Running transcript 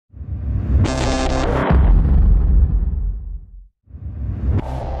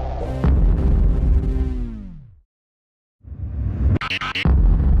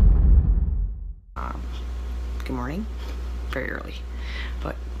very early.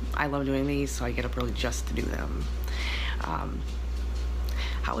 But I love doing these, so I get up early just to do them.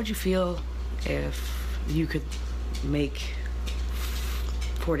 How would you feel if you could make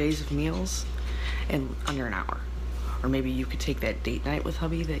 4 days of meals in under an hour? Or maybe you could take that date night with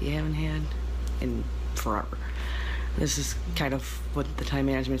hubby that you haven't had in forever. This is kind of what the time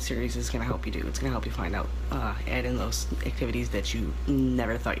management series is going to help you do. It's going to help you find out, add in those activities that you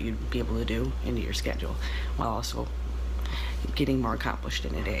never thought you'd be able to do into your schedule, while also getting more accomplished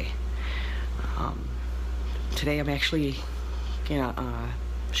in a day. Today I'm actually going to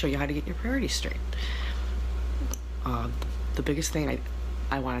show you how to get your priorities straight. The biggest thing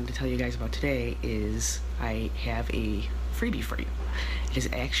I wanted to tell you guys about today is I have a freebie for you. It is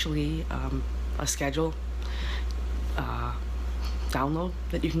actually a schedule download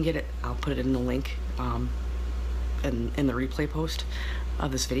that you can get it. I'll put it in the link in the replay post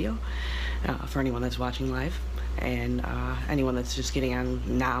of this video for anyone that's watching live, and anyone that's just getting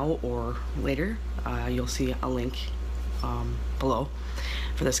on now or later, you'll see a link below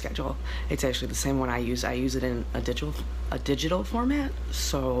for the schedule. It's actually the same one I use. I use it in a digital format,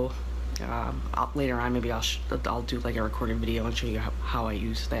 so later on maybe I'll do like a recorded video and show you how I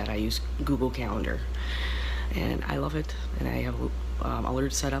use that. I use Google Calendar, and I love it, and I have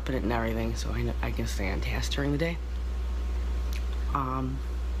alerts set up in it and everything, so I can stay on task during the day.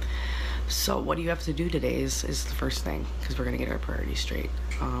 So what do you have to do today is the first thing, because we're going to get our priorities straight.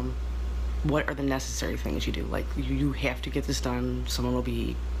 What are the necessary things you do? Like, you have to get this done. Someone will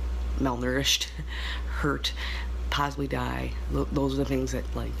be malnourished, hurt, possibly die. Those are the things that,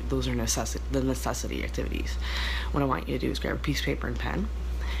 like, those are the necessity activities. What I want you to do is grab a piece of paper and pen,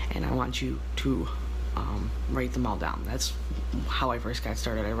 and I want you to write them all down. That's how I first got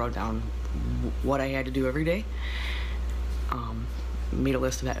started. I wrote down what I had to do every day, made a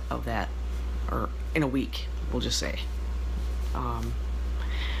list of that, or in a week, we'll just say.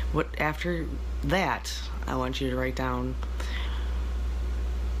 After that, I want you to write down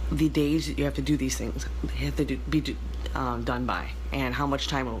the days that you have to do these things. They have to be done by, and how much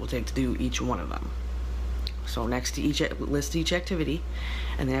time it will take to do each one of them. So next to list each activity,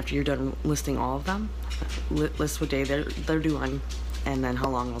 and then after you're done listing all of them, list what day they're due on, and then how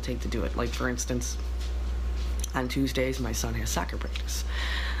long it'll take to do it. Like, for instance, on Tuesdays my son has soccer practice,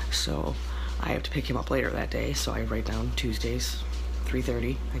 so I have to pick him up later that day, so I write down Tuesdays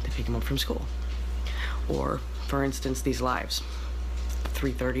 3:30 I have to pick him up from school. Or for instance, these lives,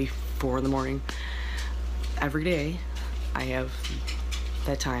 3:30, 4 in the morning. Every day I have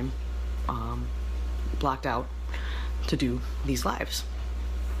that time blocked out to do these lives.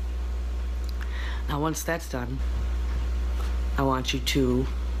 Now once that's done, I want you to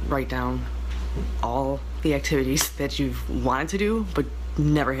write down all the activities that you've wanted to do but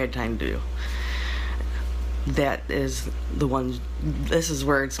never had time to do. That is the one. This is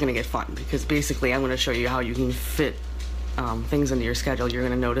where it's going to get fun, because basically I'm going to show you how you can fit things into your schedule. You're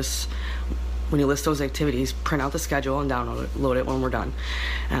going to notice when you list those activities, print out the schedule and download it when we're done.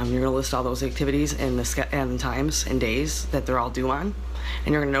 You're going to list all those activities and the times and days that they're all due on,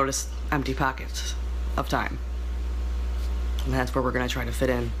 and you're going to notice empty pockets of time. And that's where we're going to try to fit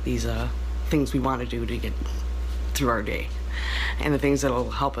in these things we want to do to get through our day, and the things that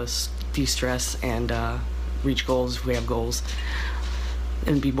will help us de-stress and reach goals if we have goals,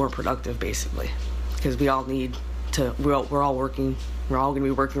 and be more productive, basically. Because we all need to, we're all going to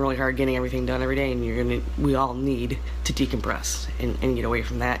be working really hard getting everything done every day, and we all need to decompress and get away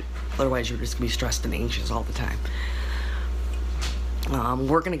from that. Otherwise you're just going to be stressed and anxious all the time.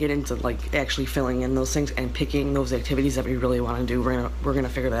 We're going to get into like actually filling in those things and picking those activities that we really want to do. We're going to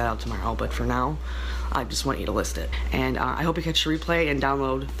figure that out tomorrow, but for now I just want you to list it. And I hope you catch the replay and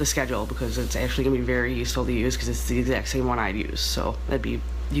download the schedule, because it's actually going to be very useful to use, because it's the exact same one I'd use, so that'd be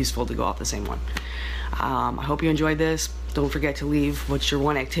useful to go off the same one. I hope you enjoyed this. Don't forget to leave what's your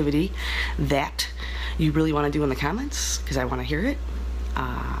one activity that you really want to do in the comments, because I want to hear it.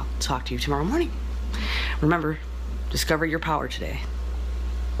 I'll talk to you tomorrow morning. Remember, discover your power today.